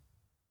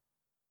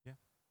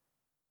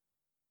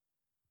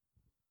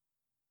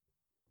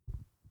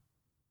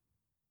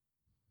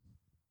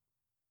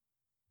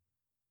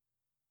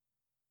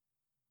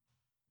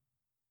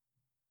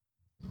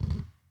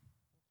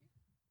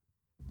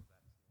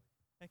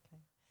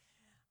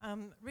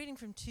Reading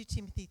from 2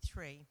 Timothy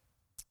 3.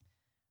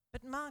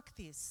 But mark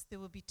this, there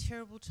will be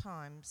terrible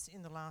times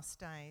in the last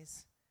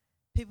days.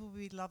 People will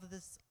be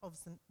lovers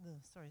of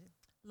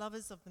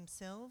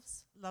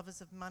themselves,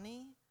 lovers of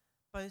money,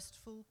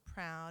 boastful,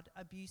 proud,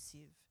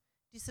 abusive,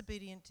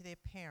 disobedient to their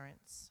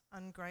parents,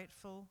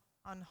 ungrateful,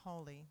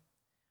 unholy,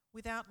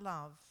 without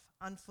love,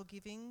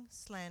 unforgiving,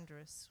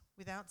 slanderous,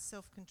 without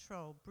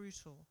self-control,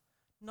 brutal,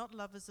 not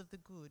lovers of the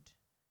good,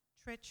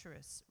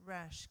 treacherous,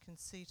 rash,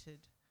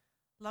 conceited,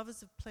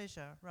 lovers of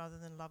pleasure rather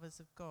than lovers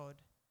of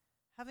God,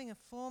 having a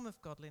form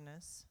of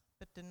godliness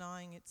but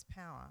denying its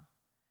power.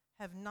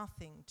 Have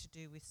nothing to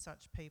do with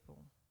such people.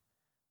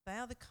 They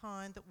are the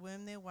kind that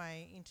worm their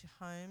way into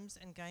homes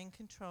and gain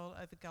control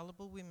over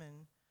gullible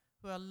women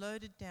who are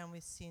loaded down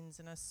with sins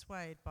and are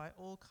swayed by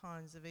all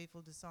kinds of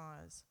evil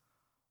desires,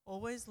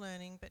 always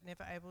learning but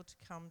never able to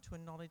come to a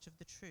knowledge of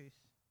the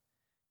truth.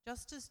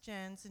 Just as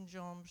Jannes and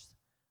Jambres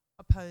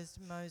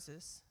opposed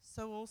Moses,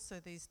 so also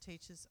these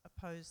teachers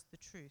opposed the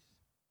truth.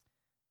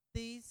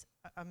 These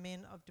are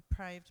men of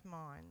depraved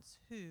minds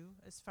who,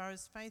 as far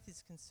as faith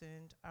is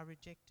concerned, are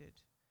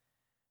rejected.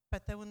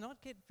 But they will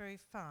not get very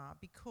far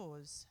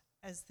because,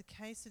 as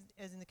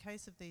in the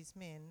case of these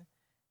men,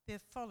 their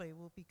folly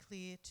will be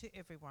clear to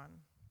everyone.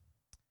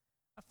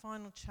 A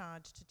final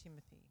charge to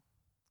Timothy.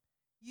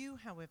 You,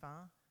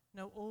 however,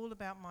 know all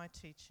about my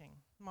teaching,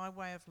 my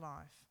way of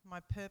life, my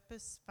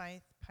purpose,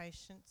 faith,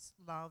 patience,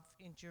 love,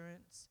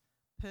 endurance,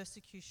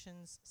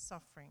 persecutions,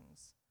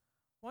 sufferings.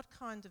 What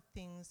kind of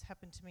things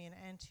happened to me in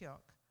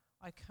Antioch,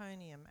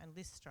 Iconium, and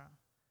Lystra,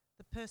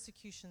 the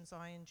persecutions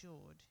I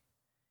endured?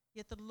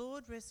 Yet the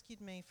Lord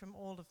rescued me from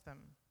all of them.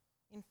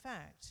 In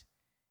fact,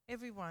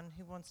 everyone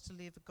who wants to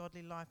live a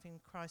godly life in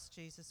Christ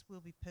Jesus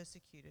will be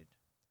persecuted,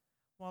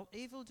 while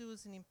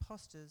evildoers and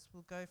impostors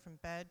will go from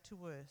bad to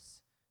worse,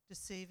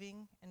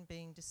 deceiving and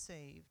being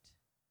deceived.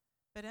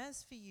 But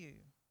as for you,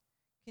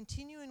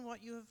 continue in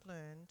what you have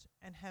learned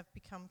and have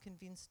become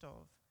convinced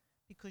of,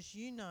 because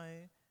you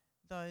know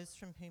those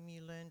from whom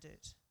you learned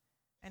it,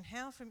 and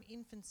how from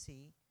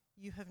infancy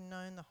you have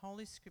known the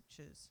Holy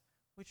Scriptures,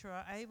 which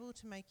are able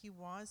to make you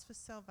wise for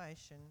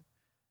salvation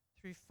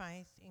through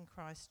faith in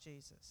Christ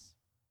Jesus.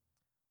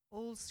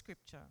 All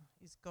Scripture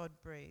is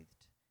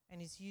God-breathed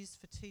and is used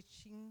for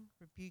teaching,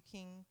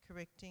 rebuking,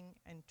 correcting,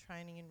 and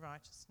training in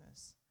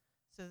righteousness,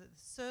 so that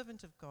the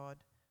servant of God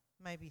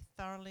may be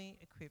thoroughly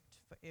equipped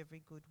for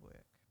every good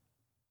work.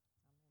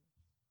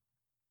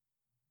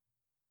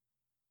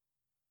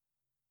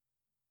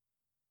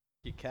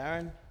 Thank you,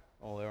 Karen.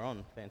 Oh, they're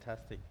on.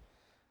 Fantastic.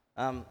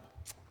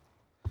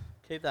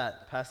 Keep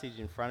that passage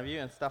in front of you,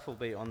 and stuff will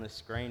be on the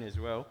screen as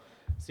well.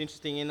 It's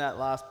interesting, in that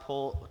last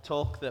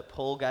talk that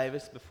Paul gave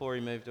us before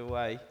he moved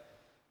away,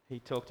 he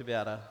talked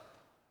about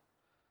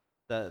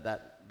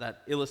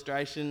that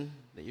illustration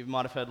that you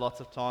might have heard lots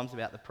of times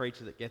about the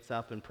preacher that gets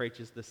up and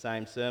preaches the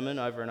same sermon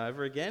over and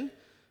over again.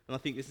 And I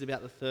think this is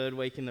about the third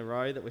week in the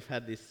row that we've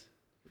had this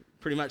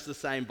pretty much the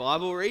same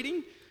Bible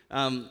reading.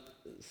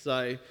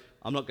 So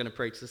I'm not going to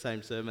preach the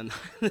same sermon.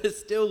 There's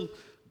still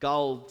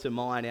gold to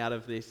mine out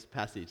of this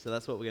passage. So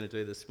that's what we're going to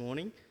do this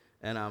morning.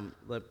 And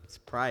let's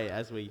pray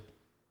as we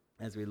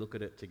look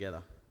at it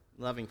together.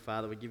 Loving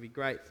Father, we give you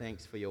great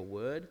thanks for your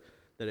word,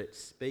 that it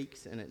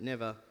speaks and it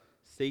never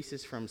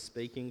ceases from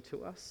speaking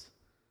to us.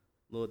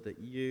 Lord, that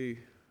you,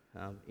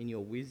 in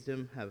your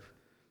wisdom, have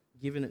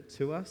given it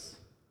to us.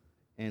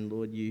 And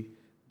Lord, you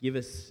give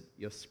us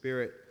your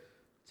Spirit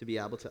to be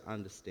able to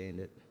understand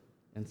it.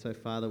 And so,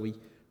 Father, we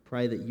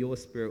pray that your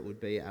Spirit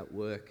would be at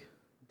work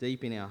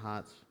deep in our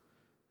hearts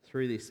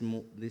through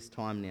this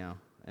time now.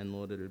 And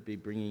Lord, it would be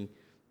bringing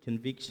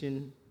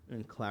conviction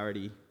and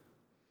clarity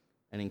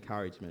and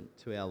encouragement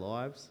to our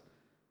lives,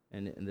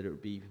 and that it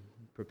would be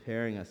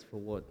preparing us for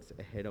what's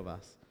ahead of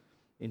us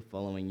in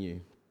following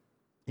you.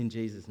 In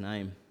Jesus'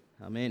 name,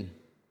 amen.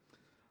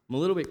 I'm a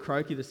little bit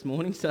croaky this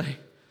morning, so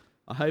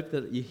I hope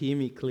that you hear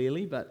me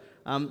clearly, but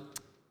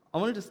I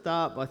wanted to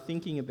start by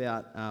thinking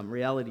about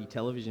reality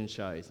television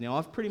shows. Now,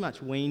 I've pretty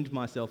much weaned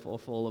myself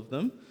off all of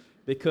them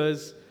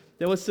because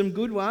there were some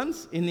good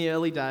ones in the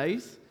early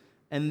days,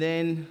 and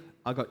then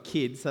I got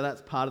kids, so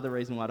that's part of the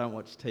reason why I don't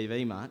watch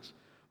TV much.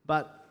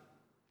 But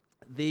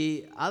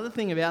the other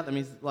thing about them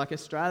is, like,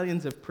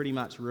 Australians have pretty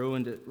much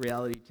ruined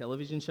reality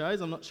television shows.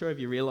 I'm not sure if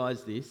you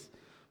realise this,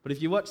 but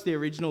if you watch the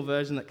original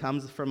version that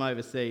comes from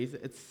overseas,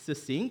 it's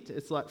succinct.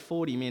 It's like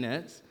 40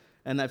 minutes,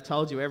 and they've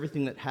told you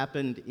everything that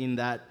happened in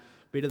that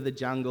bit of the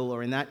jungle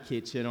or in that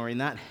kitchen or in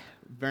that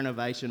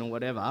renovation or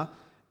whatever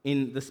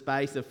in the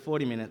space of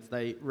 40 minutes.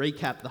 They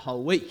recap the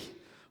whole week.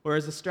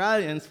 Whereas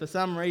Australians, for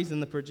some reason,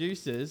 the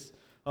producers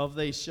of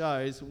these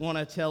shows want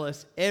to tell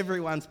us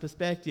everyone's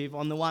perspective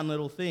on the one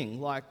little thing,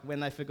 like when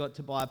they forgot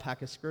to buy a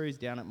pack of screws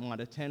down at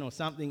Mitre 10 or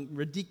something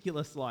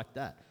ridiculous like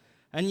that.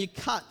 And you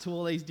cut to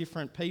all these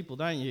different people,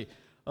 don't you?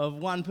 Of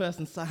one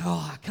person saying,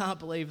 oh, I can't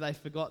believe they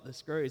forgot the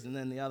screws. And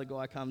then the other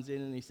guy comes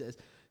in and he says,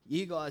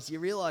 you guys, you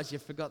realise you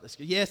forgot the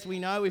screws. Yes, we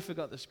know we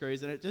forgot the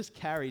screws. And it just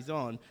carries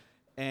on.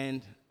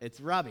 And it's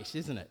rubbish,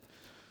 isn't it?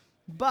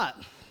 But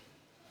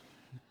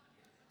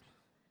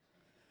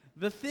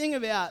the thing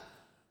that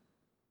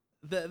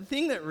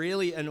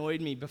really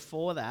annoyed me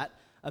before that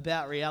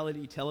about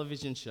reality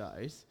television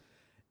shows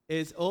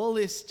is all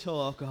this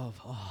talk of,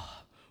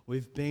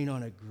 we've been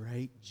on a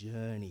great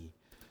journey.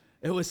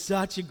 It was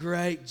such a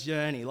great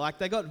journey. Like,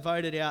 they got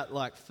voted out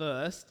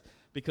first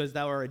because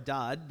they were a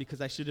dud, because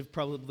they should have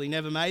probably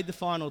never made the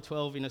final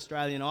 12 in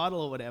Australian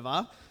Idol or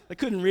whatever. They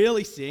couldn't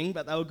really sing,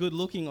 but they were good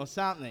looking or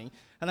something.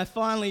 And they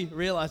finally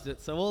realised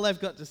it. So all they've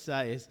got to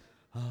say is,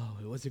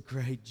 it was a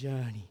great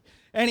journey.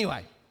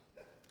 Anyway,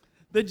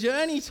 the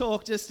journey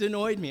talk just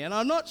annoyed me. And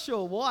I'm not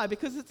sure why,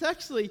 because it's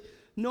actually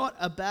not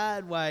a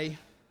bad way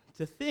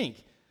to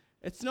think.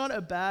 It's not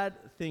a bad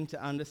thing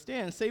to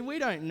understand. See, we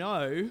don't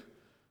know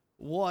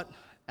what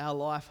our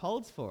life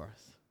holds for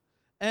us.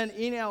 And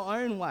in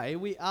our own way,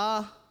 we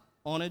are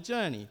on a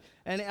journey.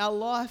 And our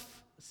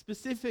life,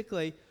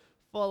 specifically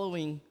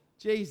following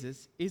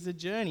Jesus, is a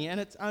journey, and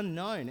it's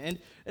unknown. And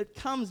it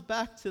comes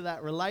back to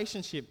that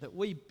relationship that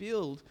we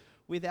build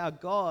with our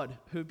God,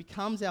 who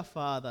becomes our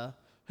Father,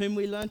 whom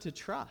we learn to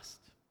trust.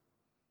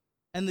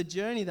 And the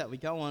journey that we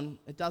go on,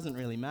 it doesn't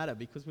really matter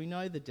because we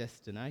know the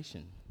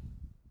destination.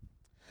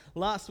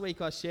 Last week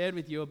I shared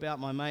with you about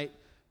my mate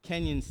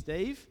Kenyon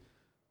Steve,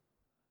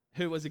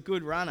 who was a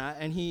good runner,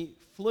 and he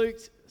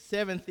fluked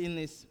 7th in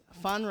this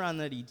fun run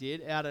that he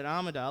did out at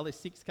Armidale,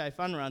 this 6K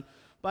fun run,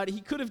 but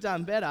he could have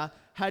done better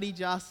had he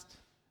just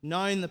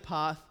known the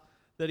path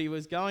that he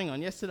was going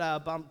on. Yesterday I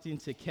bumped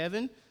into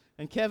Kevin,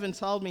 and Kevin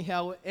told me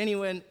how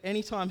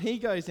anytime he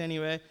goes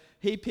anywhere,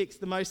 he picks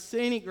the most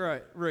scenic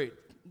route.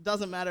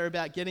 Doesn't matter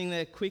about getting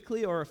there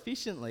quickly or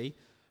efficiently,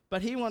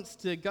 but he wants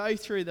to go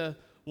through the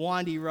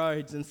windy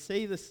roads and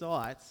see the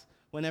sights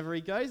whenever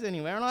he goes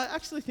anywhere. And I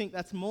actually think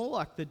that's more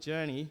like the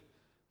journey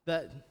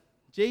that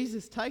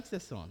Jesus takes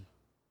us on.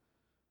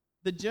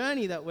 The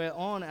journey that we're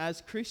on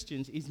as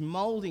Christians is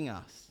moulding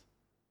us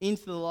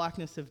into the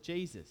likeness of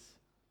Jesus.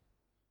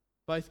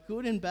 Both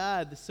good and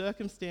bad, the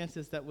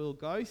circumstances that we'll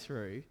go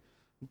through,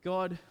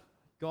 God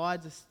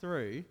guides us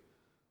through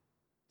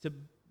to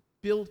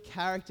build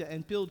character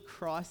and build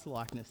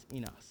Christ-likeness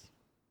in us.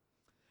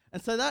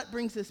 And so that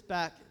brings us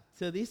back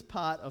to this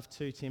part of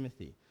 2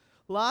 Timothy.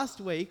 Last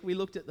week, we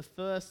looked at the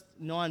first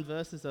 9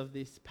 verses of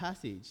this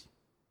passage,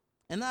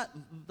 and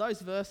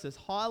those verses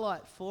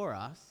highlight for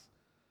us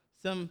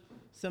some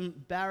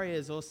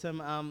barriers or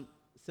some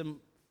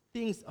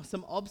things,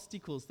 some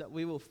obstacles that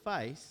we will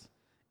face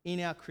in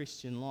our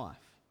Christian life.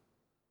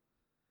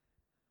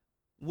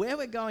 Where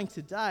we're going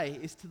today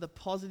is to the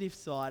positive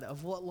side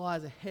of what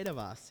lies ahead of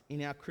us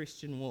in our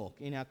Christian walk,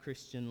 in our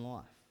Christian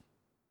life.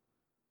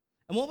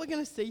 And what we're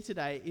going to see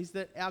today is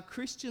that our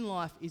Christian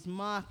life is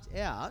marked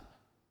out.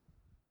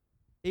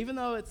 Even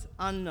though it's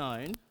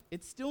unknown,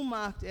 it's still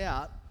marked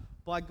out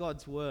by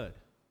God's word.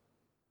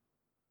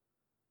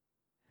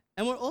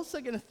 And we're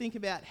also going to think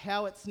about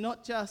how it's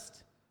not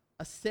just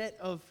a set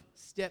of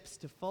steps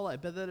to follow,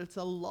 but that it's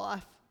a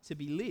life to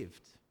be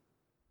lived.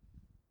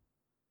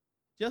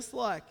 Just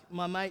like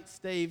my mate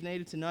Steve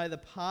needed to know the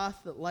path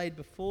that laid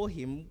before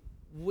him,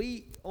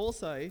 we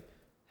also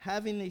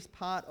have in this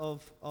part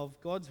of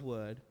God's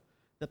word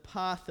the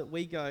path that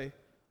we go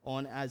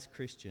on as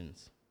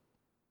Christians.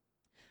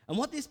 And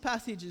what this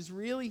passage is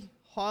really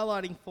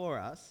highlighting for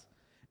us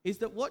is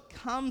that what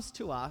comes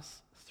to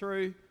us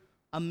through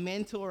a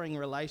mentoring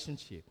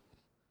relationship,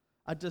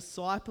 a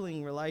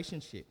discipling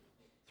relationship,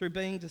 through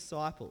being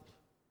discipled.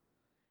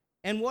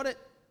 And what it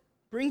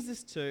brings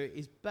us to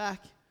is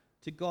back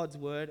to God's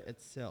word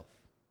itself.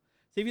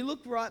 So if you look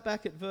right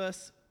back at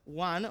verse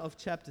 1 of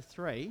chapter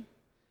 3,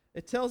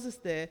 it tells us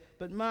there,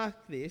 but mark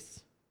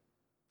this.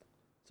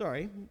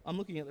 Sorry, I'm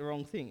looking at the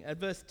wrong thing. At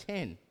verse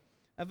 10.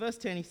 At verse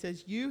 10 he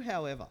says, you,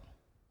 however.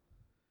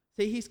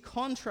 See, he's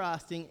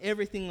contrasting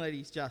everything that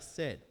he's just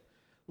said.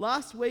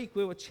 Last week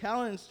we were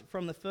challenged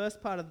from the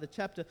first part of the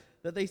chapter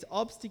that these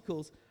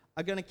obstacles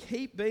are going to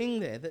keep being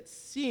there, that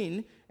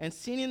sin and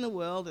sin in the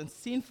world and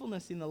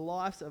sinfulness in the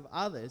lives of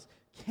others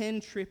can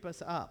trip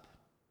us up.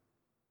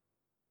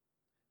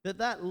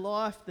 That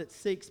life that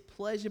seeks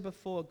pleasure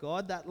before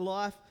God, that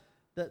life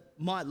that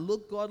might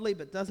look godly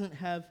but doesn't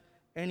have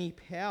any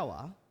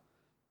power,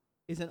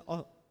 is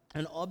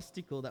an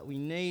obstacle that we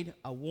need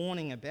a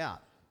warning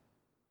about.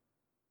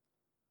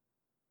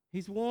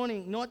 He's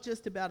warning not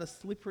just about a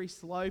slippery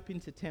slope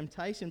into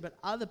temptation, but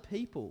other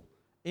people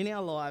in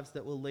our lives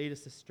that will lead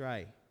us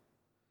astray.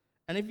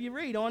 And if you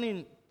read on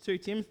in 2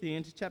 Timothy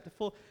into chapter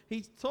 4,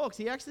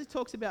 he actually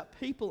talks about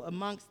people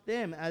amongst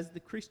them as the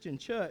Christian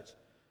church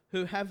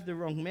who have the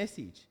wrong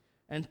message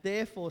and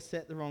therefore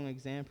set the wrong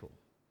example.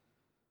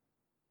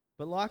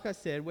 But like I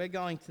said, we're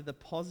going to the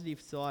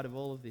positive side of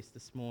all of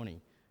this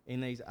morning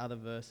in these other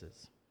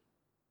verses.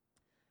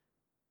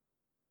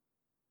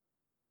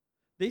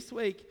 This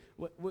week,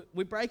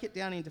 we break it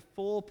down into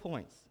 4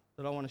 points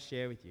that I want to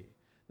share with you.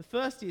 The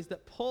first is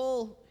that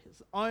Paul's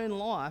own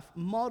life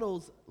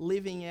models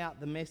living out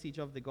the message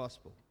of the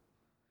gospel.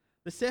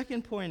 The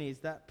second point is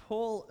that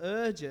Paul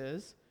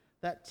urges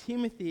that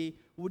Timothy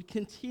would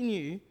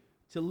continue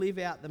to live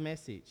out the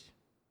message.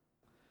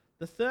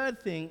 The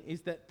third thing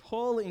is that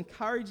Paul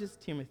encourages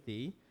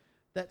Timothy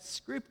that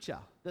Scripture,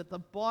 that the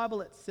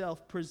Bible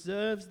itself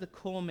preserves the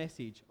core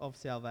message of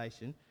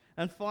salvation.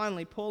 And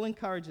finally, Paul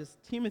encourages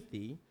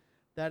Timothy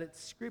that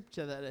it's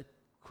Scripture that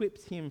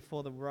equips him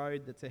for the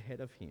road that's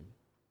ahead of him.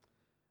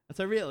 And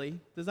so really,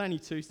 there's only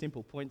two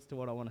simple points to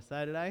what I want to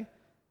say today.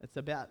 It's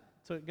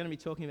going to be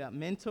talking about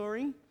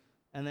mentoring,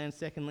 and then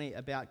secondly,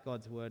 about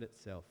God's Word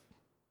itself.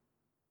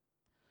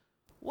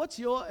 What's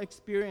your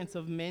experience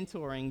of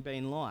mentoring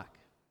been like?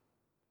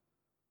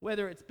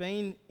 Whether it's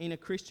been in a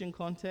Christian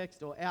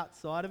context or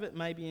outside of it,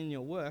 maybe in your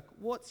work,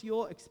 what's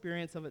your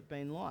experience of it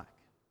been like?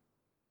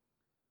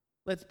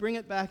 Let's bring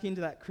it back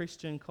into that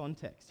Christian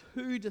context.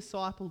 Who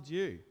discipled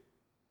you?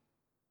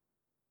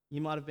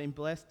 You might have been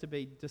blessed to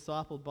be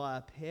discipled by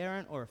a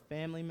parent or a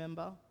family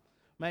member.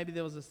 Maybe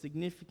there was a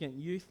significant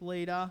youth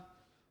leader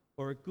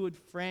or a good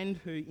friend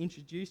who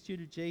introduced you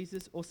to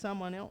Jesus, or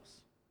someone else.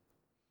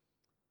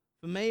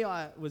 For me,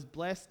 I was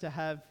blessed to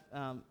have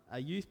a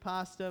youth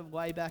pastor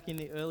way back in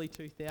the early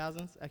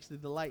 2000s, actually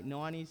the late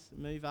 90s,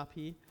 move up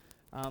here,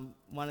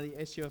 one of the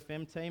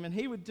SUFM team, and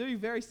he would do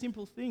very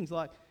simple things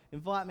like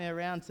invite me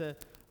around to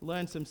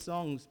learn some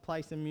songs,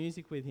 play some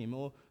music with him,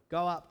 or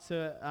go up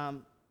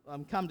to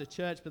come to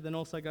church, but then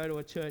also go to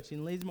a church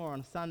in Lismore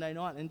on a Sunday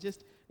night and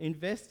just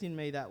invest in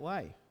me that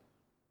way.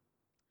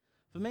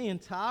 For me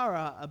and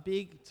Tara, a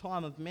big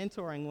time of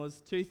mentoring was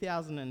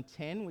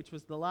 2010, which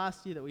was the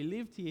last year that we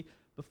lived here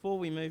before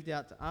we moved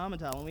out to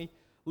Armidale, and we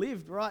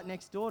lived right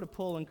next door to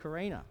Paul and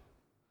Karina.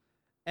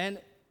 And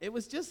it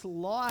was just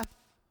life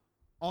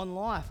on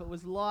life. It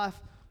was life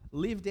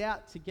lived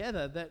out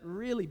together that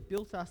really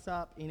built us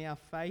up in our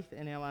faith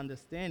and our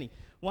understanding.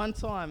 One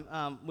time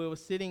we were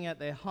sitting at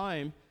their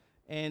home,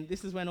 and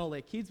this is when all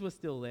their kids were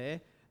still there,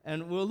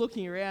 and we were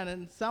looking around,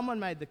 and someone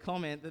made the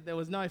comment that there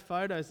was no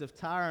photos of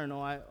Tara and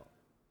I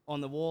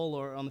on the wall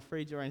or on the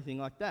fridge or anything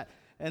like that.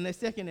 And their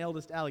second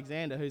eldest,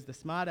 Alexander, who's the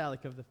smart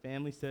aleck of the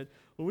family, said,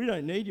 well, we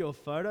don't need your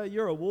photo.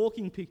 You're a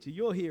walking picture.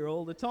 You're here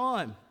all the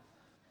time.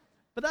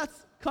 But that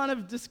kind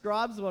of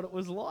describes what it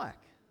was like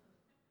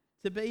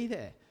to be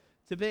there,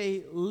 to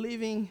be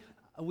living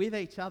with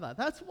each other.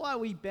 That's why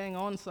we bang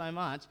on so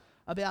much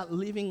about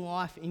living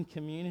life in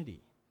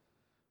community.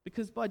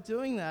 Because by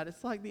doing that,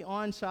 it's like the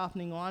iron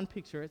sharpening iron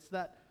picture. It's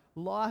that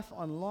life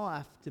on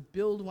life to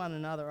build one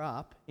another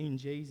up in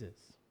Jesus.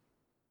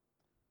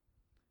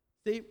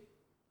 See,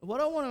 what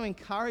I want to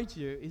encourage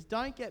you is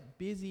don't get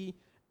busy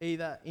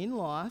either in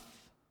life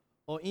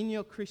or in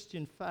your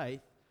Christian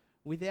faith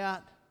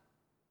without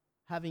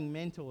having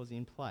mentors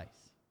in place.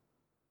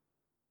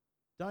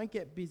 Don't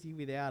get busy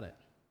without it.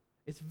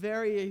 It's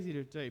very easy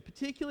to do,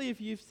 particularly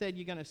if you've said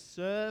you're going to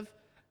serve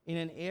in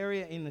an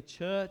area in the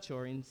church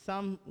or in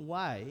some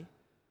way.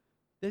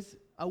 There's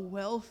a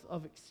wealth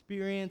of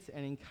experience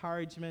and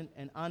encouragement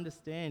and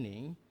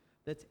understanding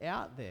that's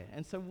out there.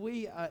 And so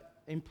we are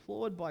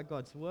implored by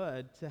God's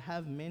word to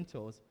have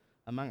mentors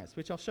among us,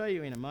 which I'll show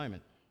you in a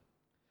moment.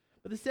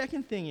 But the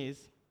second thing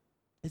is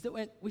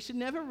that we should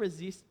never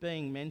resist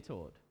being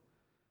mentored.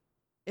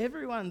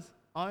 Everyone's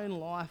own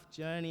life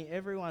journey,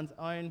 everyone's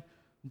own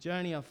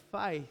journey of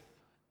faith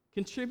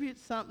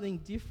contributes something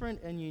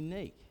different and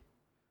unique.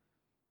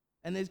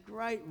 And there's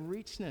great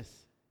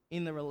richness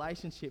in the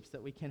relationships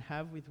that we can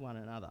have with one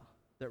another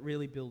that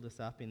really build us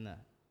up in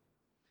that.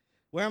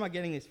 Where am I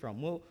getting this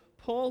from? Well,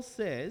 Paul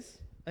says,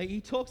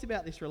 he talks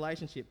about this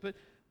relationship, but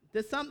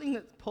there's something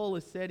that Paul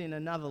has said in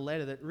another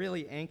letter that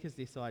really anchors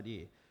this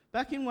idea.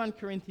 Back in 1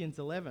 Corinthians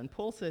 11,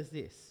 Paul says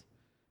this.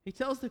 He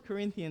tells the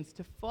Corinthians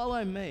to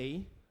follow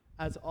me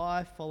as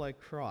I follow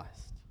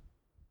Christ.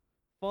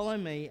 Follow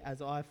me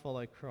as I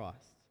follow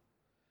Christ.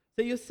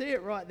 So you'll see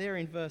it right there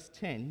in verse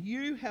 10.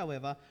 You,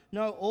 however,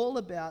 know all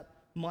about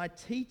my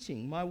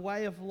teaching, my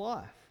way of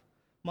life,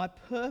 my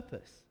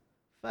purpose,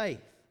 faith.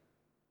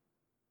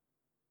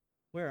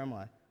 Where am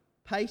I?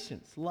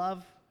 Patience,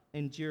 love,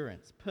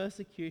 endurance,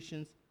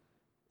 persecutions,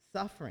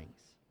 sufferings.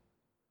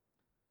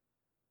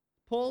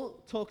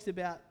 Paul talks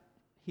about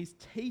his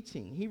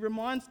teaching. He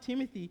reminds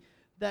Timothy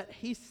that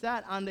he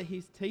sat under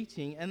his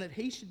teaching and that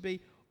he should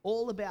be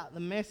all about the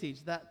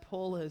message that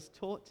Paul has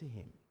taught to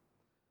him.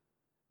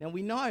 Now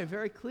we know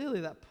very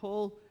clearly that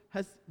Paul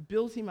has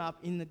built him up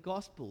in the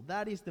gospel.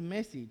 That is the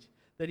message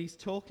that he's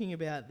talking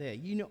about there.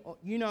 You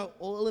know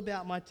all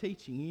about my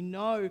teaching. You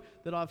know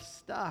that I've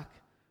stuck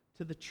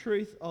to the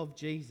truth of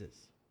Jesus.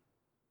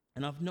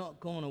 And I've not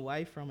gone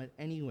away from it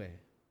anywhere.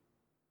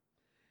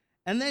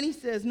 And then he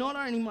says, not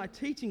only my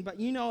teaching, but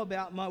you know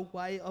about my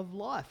way of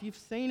life. You've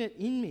seen it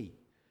in me,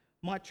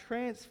 my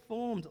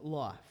transformed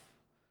life.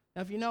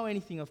 Now, if you know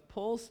anything of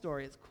Paul's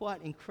story, it's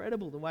quite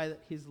incredible the way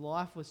that his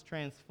life was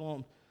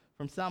transformed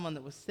from someone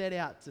that was set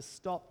out to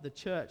stop the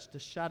church, to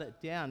shut it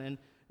down, and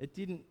it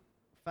didn't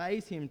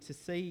faze him to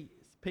see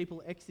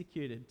people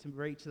executed to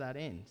reach that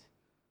end,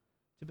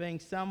 to being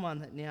someone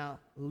that now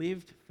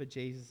lived for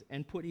Jesus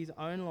and put his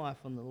own life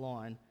on the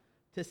line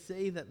to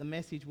see that the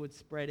message would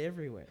spread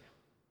everywhere.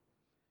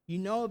 You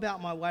know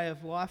about my way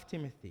of life,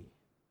 Timothy.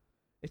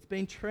 It's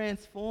been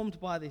transformed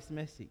by this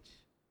message.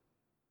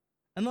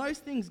 And those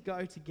things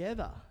go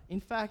together.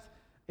 In fact,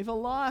 if a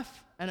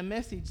life and a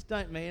message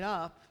don't meet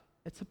up,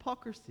 it's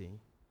hypocrisy.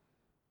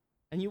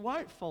 And you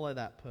won't follow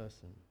that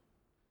person.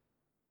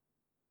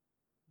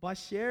 By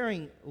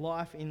sharing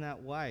life in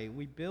that way,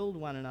 we build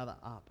one another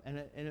up, and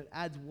it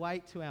adds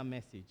weight to our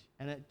message,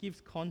 and it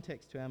gives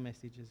context to our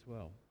message as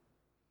well.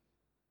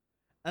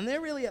 And they're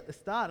really at the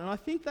start, and I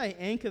think they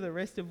anchor the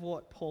rest of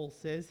what Paul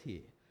says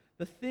here.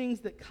 The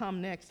things that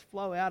come next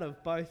flow out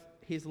of both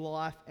his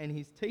life and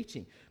his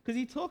teaching, because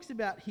he talks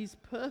about his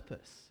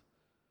purpose.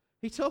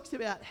 He talks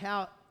about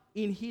how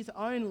in his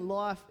own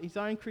life, his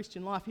own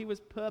Christian life, he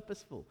was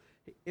purposeful.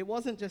 It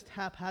wasn't just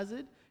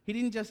haphazard. He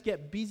didn't just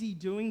get busy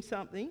doing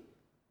something.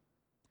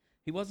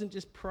 He wasn't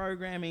just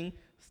programming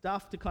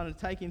stuff to kind of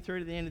take him through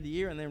to the end of the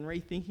year and then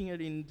rethinking it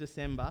in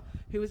December.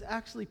 He was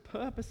actually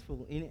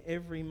purposeful in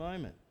every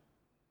moment.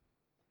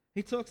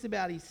 He talks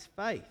about his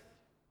faith.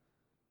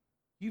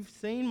 You've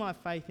seen my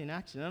faith in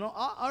action. And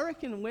I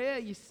reckon where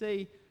you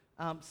see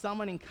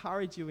someone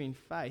encourage you in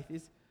faith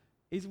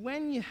is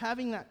when you're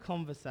having that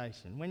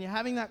conversation. When you're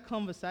having that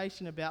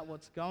conversation about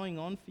what's going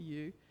on for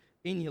you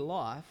in your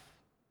life,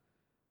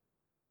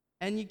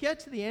 and you get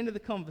to the end of the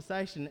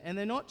conversation, and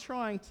they're not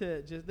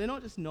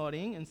just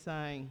nodding and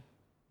saying,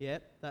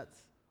 "Yep,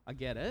 I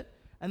get it,"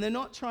 and they're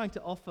not trying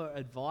to offer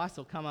advice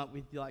or come up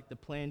with like the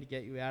plan to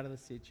get you out of the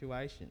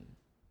situation.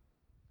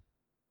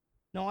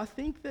 No, I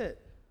think that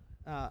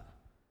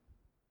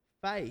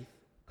faith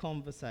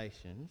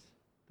conversations,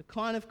 the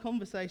kind of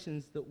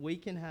conversations that we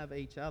can have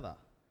each other,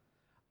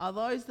 are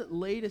those that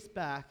lead us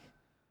back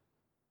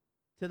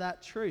to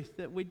that truth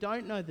that we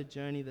don't know the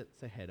journey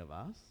that's ahead of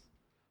us,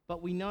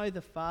 but we know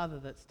the Father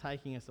that's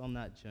taking us on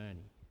that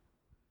journey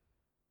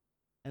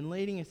and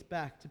leading us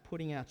back to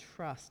putting our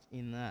trust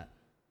in that.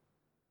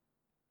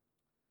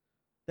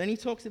 Then he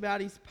talks about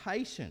his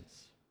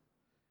patience.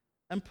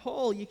 And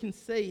Paul, you can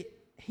see,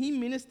 he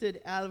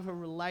ministered out of a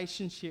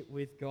relationship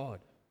with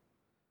God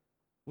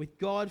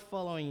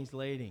following his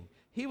leading.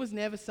 He was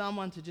never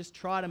someone to just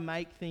try to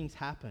make things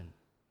happen.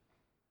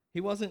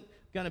 He wasn't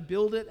going to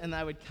build it and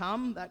they would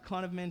come, that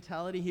kind of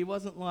mentality. He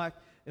wasn't like,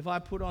 if I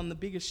put on the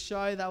biggest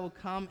show, they will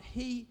come.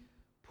 He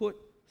put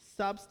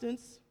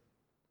substance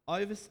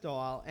over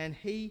style, and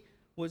he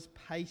was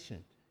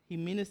patient. He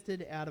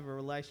ministered out of a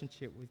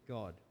relationship with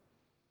God.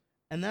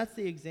 And that's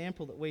the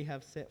example that we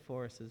have set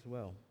for us as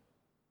well.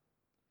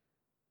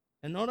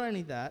 And not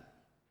only that,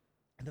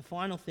 the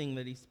final thing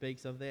that he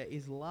speaks of there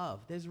is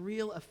love. There's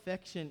real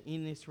affection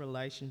in this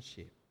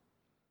relationship.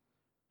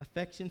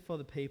 Affection for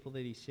the people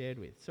that he shared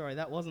with. Sorry,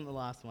 that wasn't the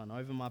last one,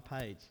 over my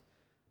page.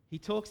 He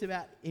talks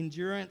about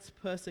endurance,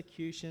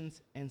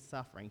 persecutions, and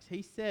sufferings.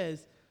 He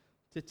says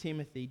to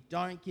Timothy,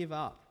 don't give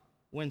up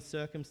when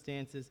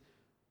circumstances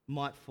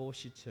might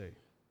force you to.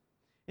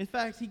 In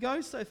fact, he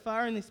goes so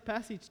far in this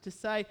passage to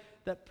say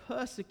that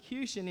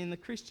persecution in the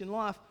Christian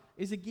life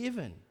is a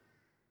given.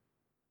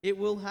 It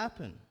will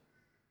happen.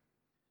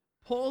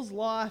 Paul's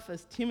life,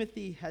 as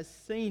Timothy has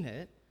seen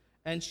it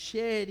and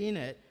shared in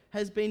it,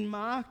 has been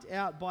marked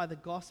out by the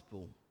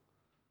gospel,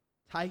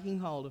 taking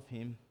hold of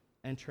him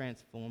and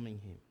transforming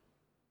him.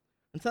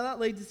 And so that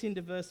leads us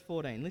into verse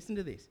 14. Listen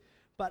to this.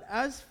 But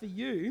as for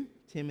you,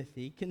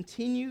 Timothy,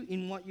 continue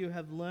in what you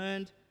have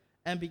learned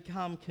and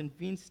become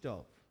convinced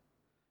of,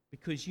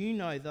 because you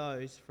know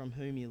those from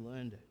whom you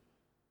learned it.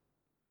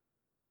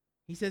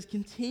 He says,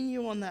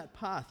 continue on that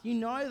path. You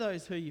know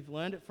those who you've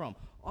learned it from.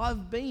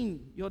 I've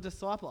been your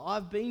disciple.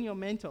 I've been your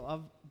mentor.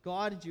 I've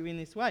guided you in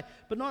this way.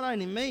 But not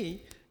only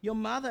me, your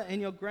mother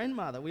and your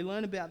grandmother. We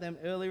learned about them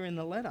earlier in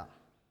the letter.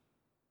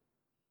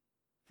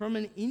 From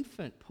an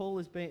infant,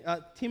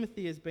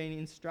 Timothy has been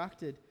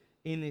instructed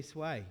in this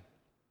way.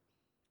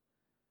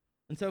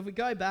 And so if we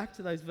go back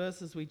to those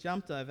verses we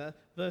jumped over,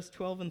 verse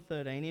 12 and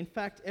 13, in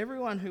fact,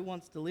 everyone who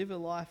wants to live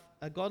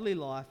a godly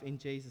life in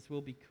Jesus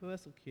will be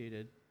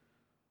persecuted,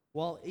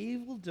 while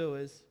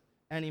evildoers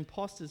and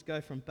impostors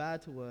go from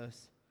bad to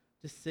worse,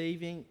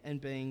 deceiving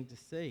and being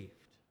deceived.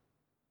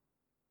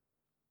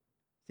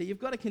 So you've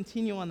got to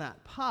continue on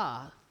that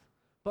path,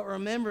 but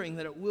remembering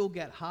that it will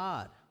get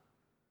hard.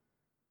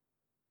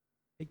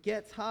 It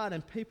gets hard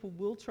and people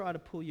will try to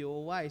pull you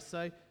away.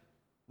 So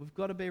we've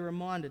got to be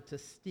reminded to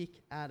stick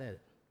at it.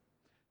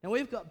 Now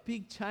we've got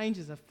big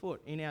changes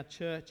afoot in our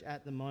church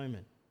at the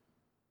moment.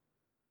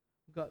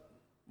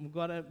 We've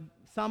got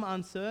some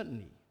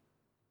uncertainty.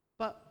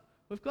 But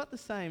we've got the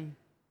same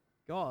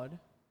God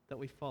that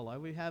we follow.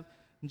 We have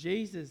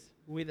Jesus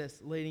with us,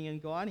 leading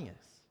and guiding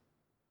us.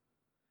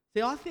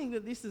 See, I think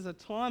that this is a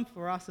time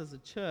for us as a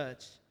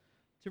church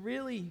to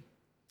really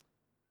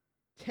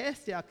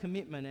test our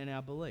commitment and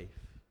our belief.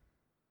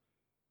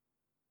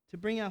 To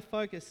bring our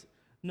focus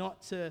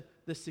not to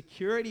the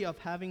security of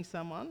having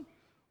someone,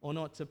 or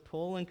not to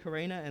Paul and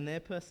Karina and their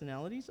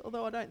personalities,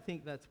 although I don't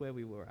think that's where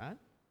we were at.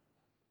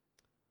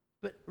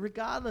 But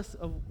regardless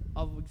of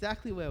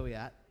exactly where we're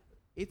at,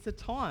 it's a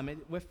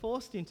time, we're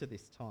forced into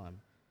this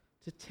time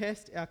to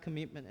test our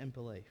commitment and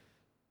belief.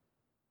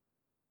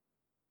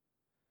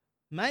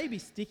 Maybe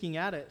sticking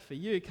at it for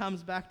you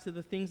comes back to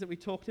the things that we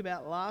talked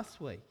about last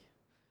week.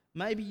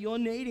 Maybe you're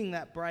needing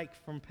that break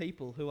from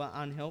people who are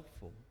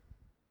unhelpful.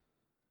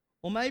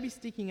 Or maybe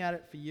sticking at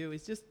it for you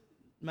is just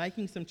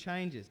making some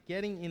changes,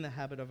 getting in the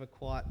habit of a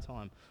quiet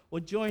time, or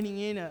joining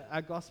in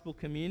a gospel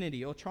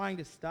community, or trying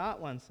to start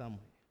one somewhere.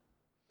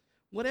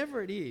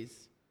 Whatever it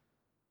is,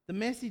 the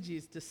message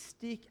is to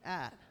stick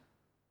at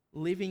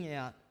living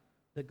out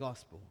the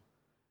gospel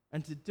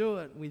and to do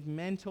it with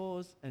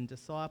mentors and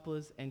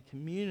disciples and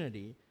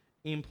community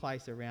in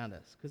place around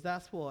us, because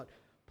that's what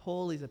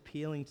Paul is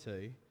appealing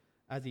to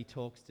as he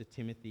talks to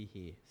Timothy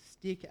here.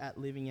 Stick at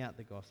living out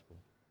the gospel.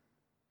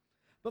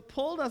 But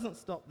Paul doesn't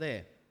stop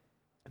there.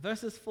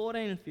 Verses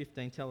 14 and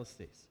 15 tell us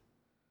this.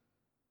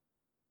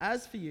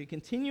 As for you,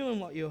 continue in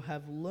what you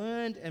have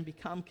learned and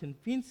become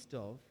convinced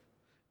of,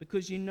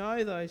 because you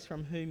know those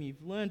from whom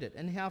you've learned it,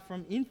 and how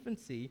from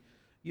infancy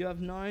you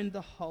have known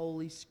the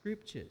Holy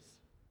Scriptures.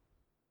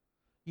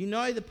 You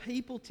know the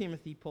people,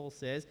 Timothy, Paul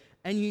says,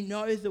 and you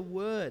know the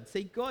Word.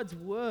 See, God's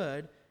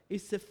Word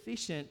is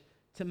sufficient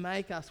to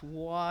make us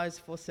wise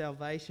for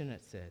salvation,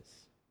 it says.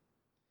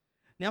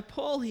 Now,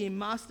 Paul here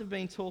must have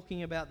been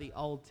talking about the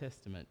Old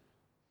Testament,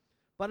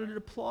 but it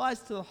applies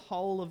to the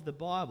whole of the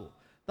Bible.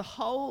 The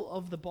whole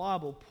of the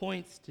Bible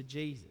points to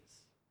Jesus.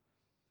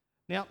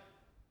 Now,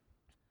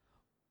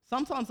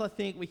 sometimes I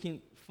think we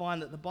can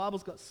find that the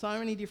Bible's got so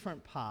many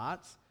different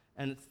parts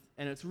and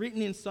it's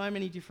written in so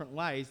many different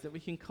ways that we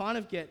can kind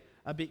of get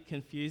a bit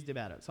confused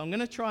about it. So I'm going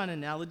to try an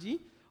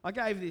analogy. I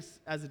gave this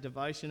as a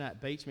devotion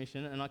at Beach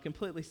Mission and I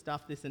completely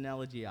stuffed this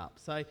analogy up.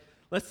 So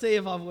let's see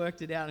if I've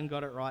worked it out and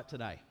got it right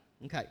today.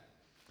 Okay.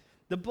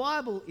 The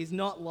Bible is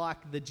not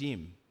like the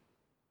gym.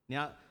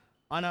 Now,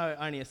 I know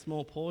only a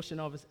small portion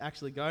of us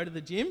actually go to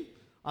the gym.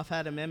 I've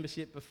had a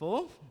membership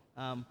before.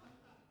 And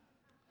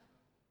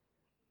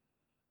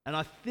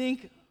I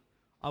think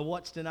I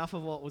watched enough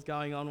of what was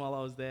going on while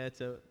I was there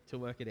to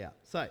work it out.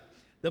 So,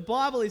 the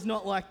Bible is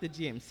not like the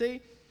gym.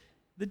 See,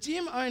 the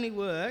gym only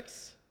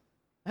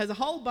has a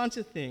whole bunch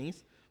of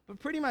things, but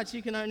pretty much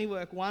you can only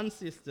work one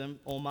system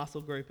or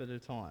muscle group at a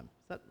time.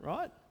 Is that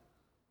right,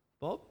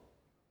 Bob?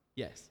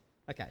 Yes.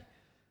 Okay.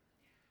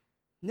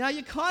 Now,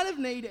 you kind of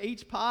need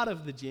each part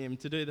of the gym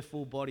to do the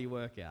full body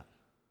workout.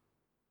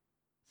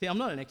 See, I'm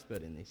not an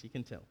expert in this, you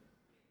can tell.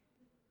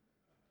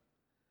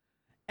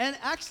 And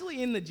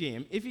actually in the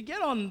gym, if you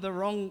get on the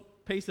wrong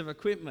piece of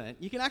equipment,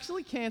 you can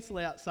actually cancel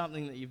out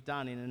something that you've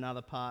done in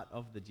another part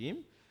of the gym.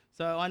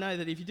 So I know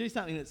that if you do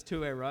something that's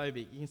too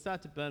aerobic, you can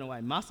start to burn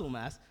away muscle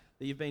mass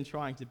that you've been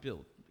trying to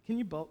build. Can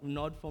you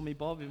nod for me,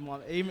 Bob? Am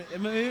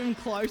I even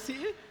close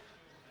here?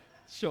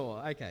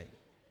 Sure, okay.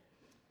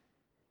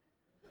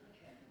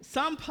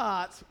 Some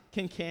parts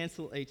can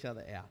cancel each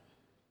other out.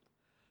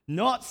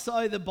 Not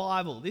so the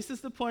Bible. This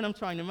is the point I'm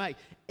trying to make.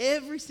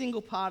 Every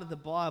single part of the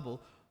Bible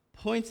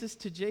points us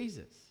to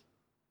Jesus.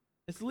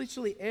 It's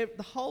literally,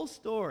 the whole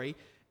story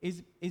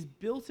is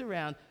built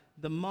around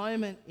the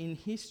moment in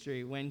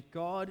history when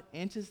God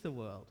enters the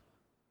world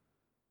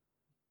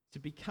to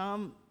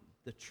become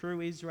the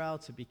true Israel,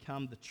 to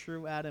become the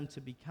true Adam,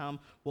 to become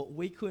what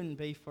we couldn't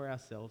be for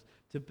ourselves,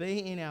 to be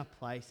in our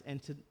place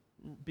and to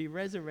be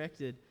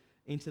resurrected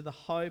into the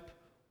hope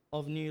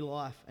of new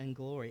life and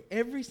glory.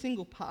 Every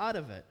single part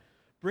of it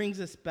brings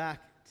us back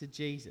to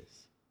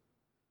Jesus.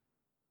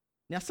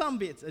 Now, some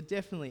bits are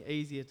definitely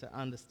easier to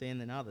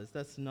understand than others.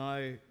 That's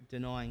no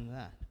denying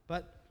that.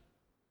 But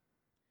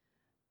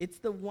it's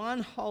the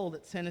one whole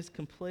that centers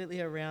completely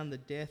around the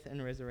death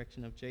and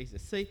resurrection of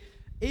Jesus. See,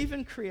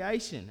 even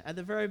creation at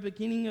the very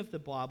beginning of the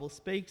Bible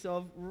speaks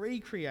of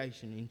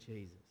recreation in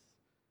Jesus.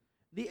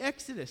 The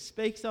Exodus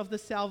speaks of the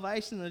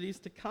salvation that is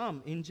to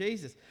come in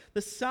Jesus.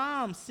 The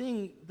Psalms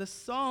sing the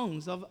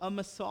songs of a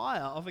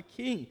Messiah, of a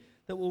king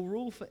that will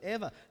rule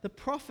forever. The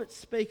prophets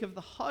speak of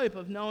the hope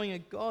of knowing a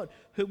God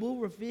who will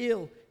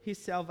reveal his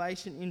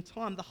salvation in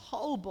time. The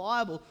whole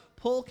Bible,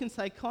 Paul can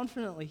say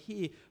confidently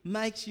here,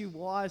 makes you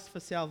wise for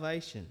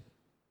salvation.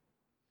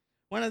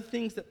 One of the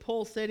things that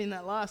Paul said in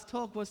that last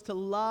talk was to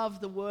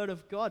love the Word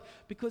of God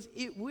because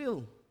it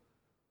will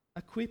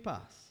equip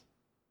us.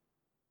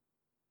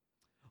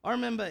 I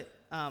remember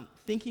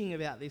thinking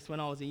about this when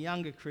I was a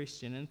younger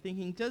Christian and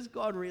thinking, does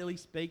God really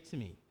speak to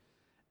me?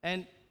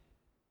 And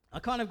I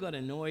kind of got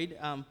annoyed.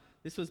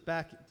 This was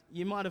back,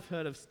 you might have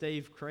heard of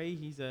Steve Cree.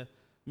 He's a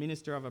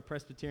minister of a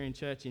Presbyterian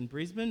church in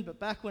Brisbane. But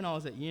back when I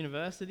was at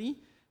university,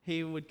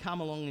 he would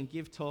come along and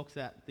give talks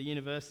at the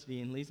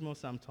university in Lismore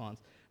sometimes.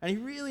 And he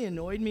really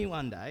annoyed me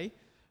one day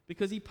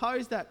because he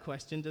posed that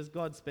question, does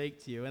God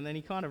speak to you? And then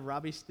he kind of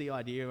rubbished the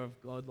idea of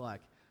God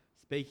like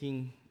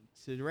speaking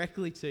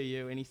directly to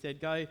you, and he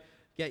said, go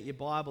get your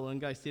Bible and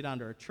go sit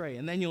under a tree,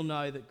 and then you'll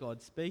know that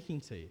God's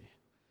speaking to you.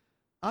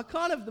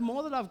 The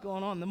more that I've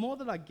gone on, the more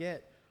that I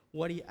get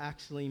what he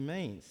actually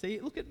means. See,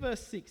 look at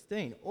verse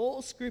 16.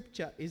 All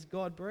scripture is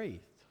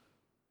God-breathed.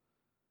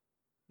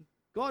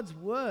 God's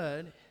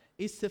word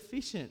is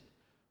sufficient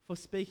for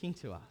speaking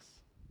to us.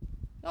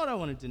 Now, I don't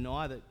want to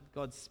deny that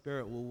God's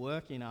Spirit will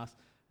work in us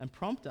and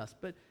prompt us,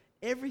 but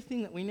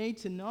everything that we need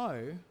to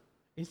know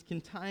is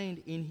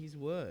contained in his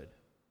word.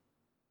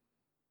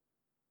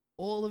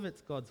 All of it's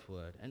God's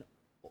word, and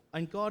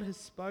and God has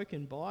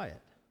spoken by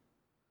it.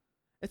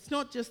 It's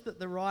not just that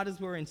the writers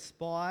were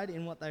inspired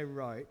in what they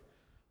wrote,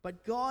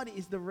 but God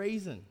is the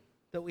reason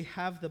that we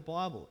have the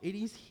Bible. It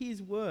is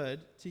His word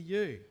to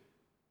you.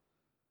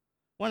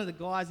 One of the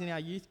guys in our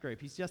youth group,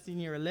 he's just in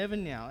year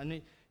 11 now,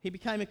 and he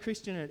became a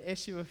Christian at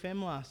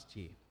SUFM last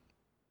year.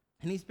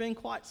 And he's been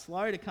quite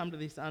slow to come to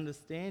this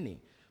understanding,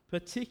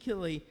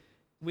 particularly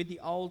with the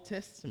Old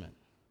Testament.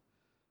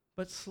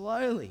 But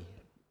slowly,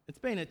 it's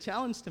been a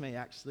challenge to me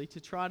actually to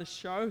try to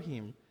show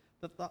him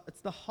that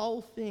it's the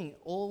whole thing,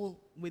 all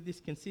with this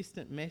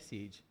consistent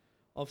message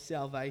of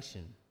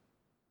salvation.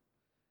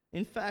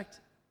 In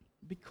fact,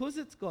 because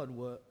it's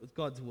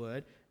God's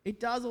word, it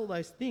does all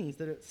those things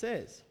that it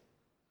says.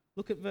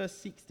 Look at verse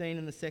 16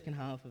 in the second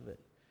half of it.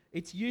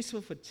 It's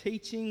useful for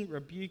teaching,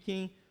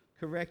 rebuking,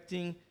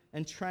 correcting,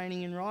 and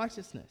training in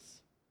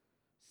righteousness,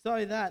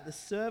 so that the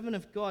servant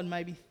of God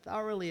may be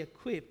thoroughly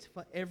equipped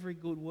for every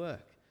good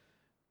work.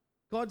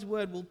 God's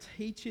word will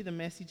teach you the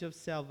message of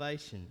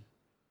salvation,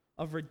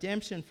 of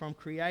redemption from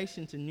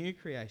creation to new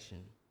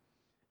creation.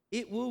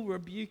 It will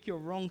rebuke your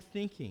wrong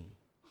thinking,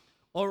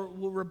 or it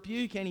will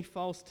rebuke any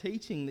false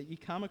teaching that you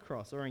come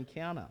across or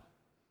encounter.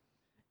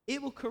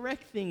 It will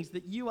correct things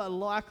that you are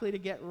likely to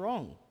get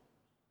wrong.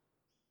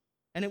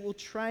 And it will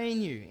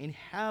train you in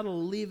how to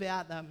live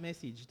out that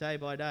message day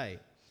by day.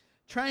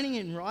 Training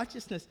in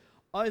righteousness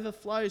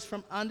overflows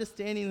from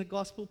understanding the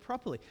gospel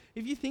properly.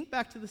 If you think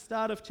back to the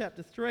start of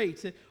chapter 3,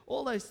 to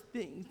all those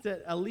things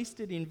that are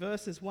listed in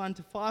verses 1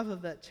 to 5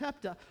 of that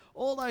chapter,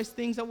 all those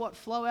things are what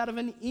flow out of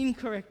an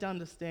incorrect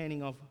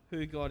understanding of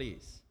who God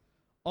is,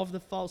 of the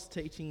false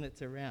teaching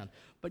that's around.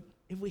 But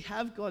if we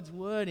have God's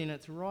word in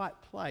its right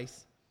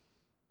place,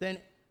 then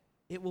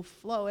it will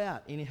flow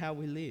out in how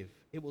we live.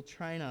 It will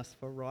train us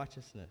for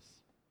righteousness.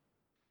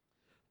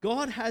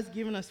 God has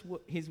given us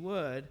His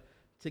word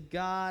to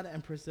guard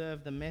and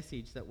preserve the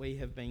message that we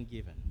have been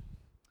given.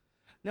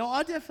 Now,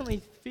 I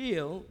definitely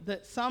feel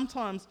that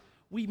sometimes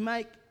we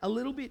make a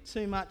little bit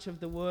too much of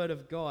the word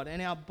of God, and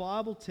our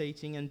Bible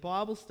teaching and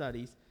Bible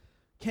studies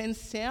can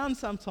sound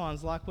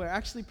sometimes like we're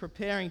actually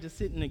preparing to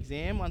sit an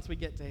exam once we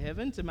get to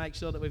heaven to make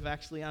sure that we've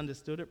actually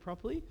understood it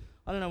properly.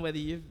 I don't know whether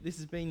this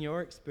has been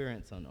your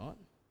experience or not.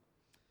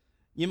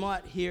 You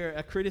might hear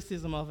a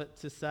criticism of it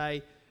to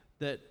say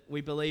that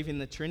we believe in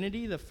the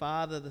Trinity, the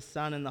Father, the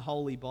Son, and the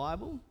Holy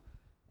Bible,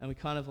 and we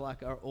kind of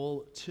are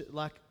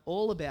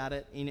all about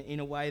it in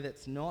a way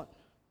that's not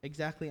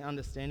exactly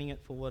understanding it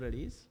for what it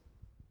is.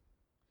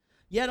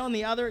 Yet on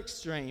the other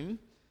extreme,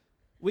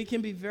 we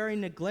can be very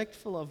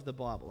neglectful of the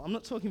Bible. I'm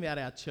not talking about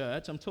our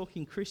church, I'm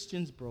talking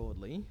Christians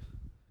broadly.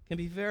 Can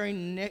be very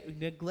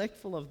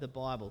neglectful of the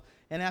Bible.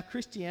 And our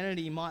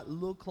Christianity might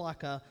look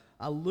like a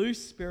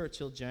loose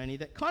spiritual journey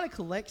that kind of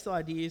collects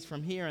ideas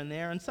from here and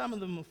there, and some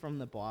of them are from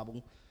the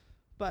Bible,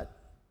 but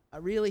I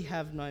really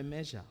have no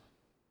measure.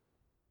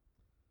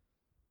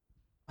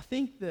 I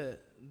think the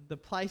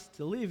place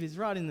to live is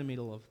right in the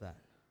middle of that.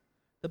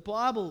 The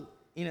Bible,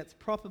 in its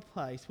proper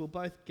place, will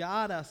both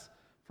guard us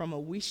from a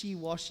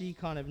wishy-washy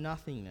kind of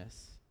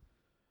nothingness,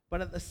 but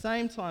at the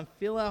same time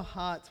fill our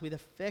hearts with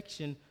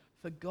affection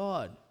for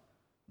God,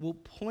 will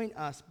point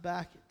us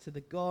back to the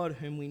God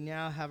whom we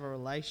now have a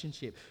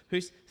relationship,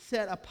 who's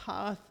set a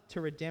path to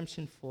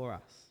redemption for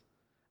us,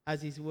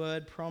 as His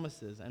word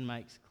promises and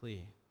makes clear.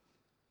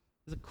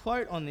 There's a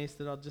quote on this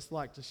that I'd just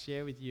like to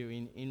share with you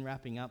in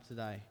wrapping up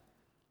today.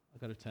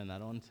 I've got to turn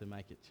that on to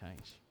make it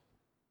change.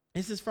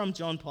 This is from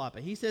John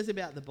Piper. He says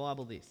about the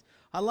Bible this: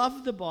 I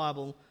love the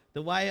Bible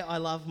the way I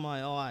love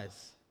my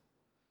eyes.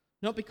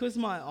 Not because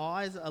my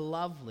eyes are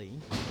lovely,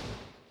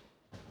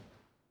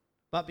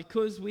 but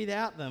because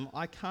without them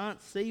I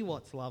can't see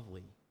what's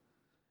lovely.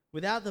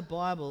 Without the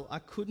Bible, I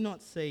could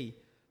not see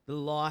the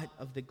light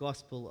of the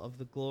gospel of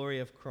the glory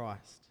of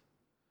Christ.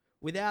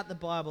 Without the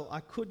Bible, I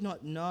could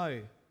not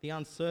know the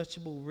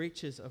unsearchable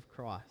riches of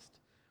Christ.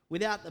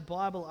 Without the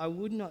Bible, I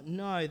would not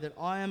know that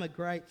I am a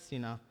great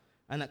sinner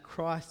and that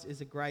Christ is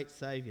a great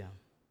Saviour.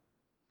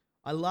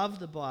 I love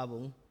the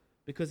Bible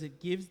because it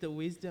gives the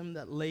wisdom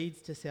that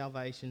leads to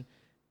salvation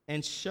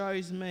and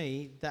shows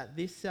me that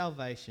this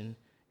salvation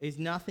is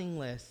nothing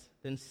less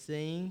than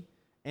seeing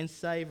and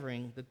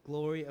savouring the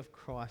glory of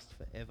Christ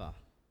forever,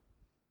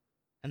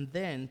 and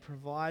then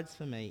provides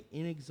for me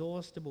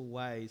inexhaustible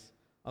ways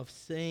of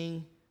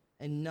seeing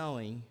and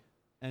knowing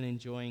and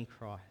enjoying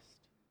Christ.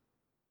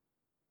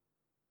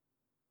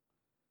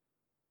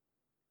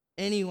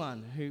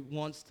 Anyone who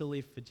wants to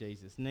live for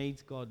Jesus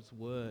needs God's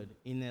word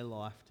in their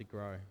life to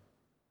grow.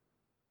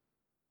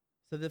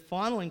 So the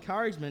final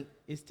encouragement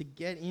is to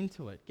get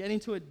into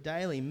it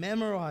daily,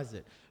 memorize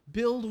it,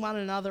 build one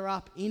another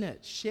up in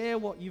it, share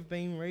what you've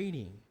been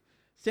reading,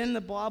 send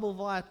the Bible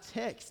via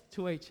text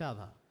to each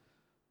other.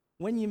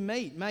 When you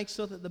meet, make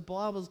sure that the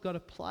Bible's got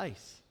a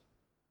place.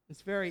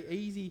 It's very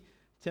easy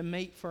to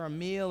meet for a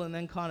meal and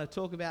then kind of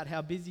talk about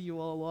how busy you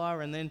all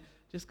are and then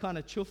just kind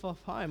of chuff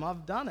off home.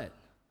 I've done it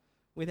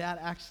without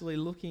actually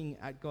looking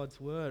at God's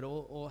word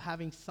or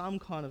having some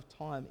kind of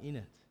time in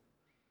it.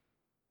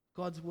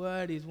 God's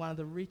word is one of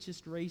the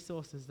richest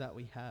resources that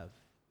we have.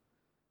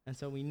 And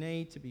so we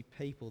need to be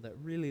people that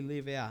really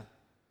live out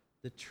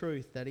the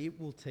truth that it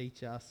will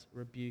teach us,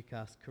 rebuke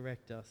us,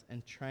 correct us,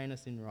 and train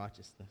us in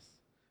righteousness,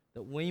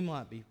 that we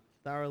might be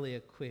thoroughly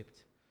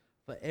equipped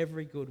for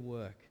every good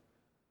work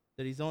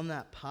that is on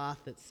that path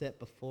that's set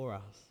before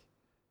us,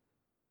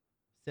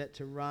 set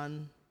to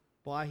run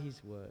by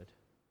his word,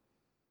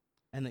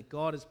 and that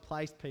God has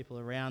placed people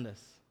around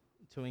us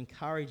to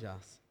encourage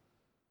us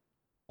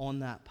on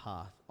that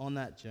path, on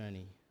that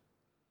journey,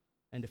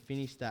 and to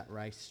finish that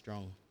race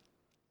strong.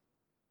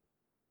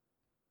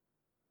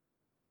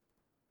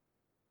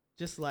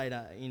 Just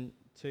later in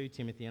 2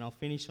 Timothy, and I'll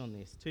finish on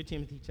this, 2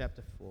 Timothy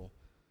chapter 4,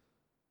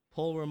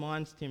 Paul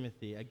reminds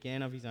Timothy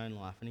again of his own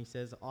life, and he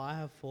says, I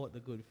have fought the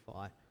good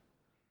fight.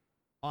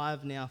 I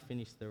have now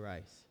finished the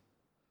race.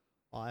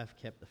 I have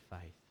kept the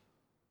faith.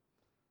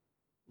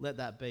 Let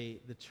that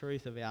be the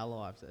truth of our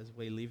lives as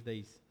we live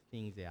these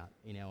things out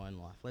in our own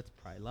life. Let's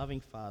pray. Loving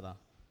Father,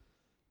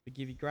 we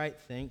give you great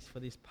thanks for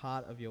this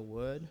part of your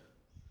word,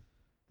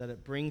 that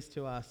it brings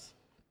to us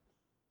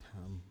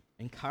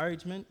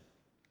encouragement,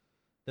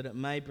 that it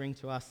may bring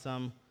to us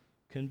some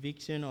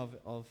conviction of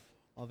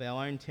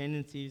our own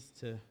tendencies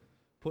to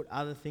put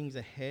other things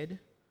ahead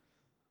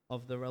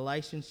of the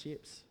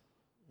relationships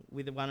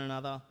with one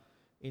another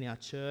in our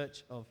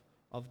church,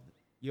 of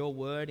your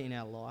word in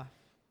our life.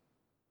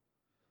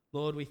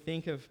 Lord, we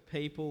think of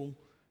people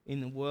in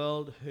the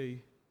world who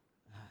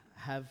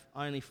have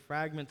only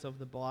fragments of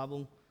the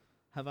Bible,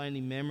 have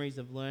only memories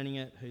of learning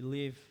it, who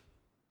live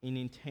in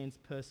intense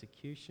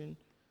persecution.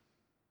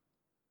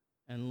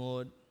 And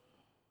Lord,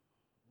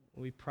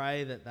 we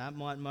pray that that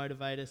might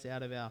motivate us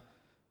out of our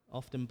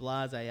often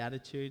blasé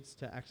attitudes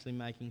to actually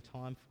making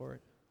time for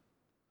it.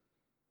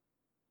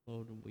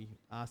 Lord, we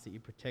ask that you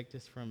protect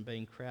us from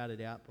being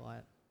crowded out by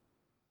it.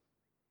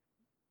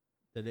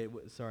 That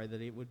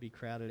it would be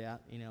crowded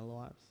out in our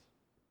lives.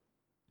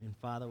 And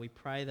Father, we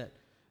pray that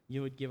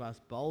you would give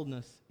us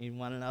boldness in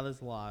one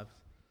another's lives,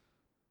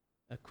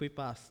 equip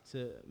us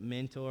to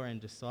mentor and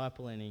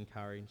disciple and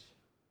encourage.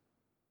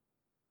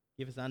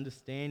 Give us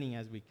understanding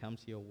as we come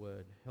to your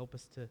word. Help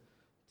us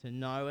to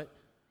know it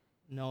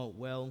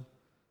well,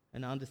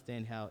 and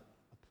understand how it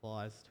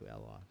applies to our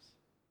lives.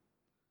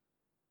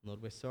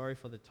 Lord, we're sorry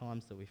for the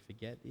times that we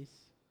forget this,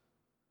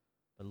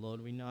 but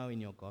Lord, we know in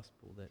your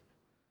gospel that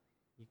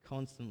you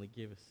constantly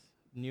give us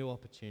new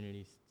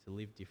opportunities to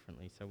live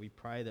differently. So we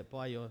pray that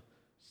by your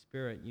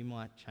Spirit you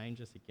might change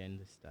us again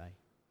this day.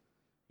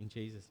 In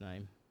Jesus'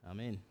 name,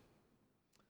 amen.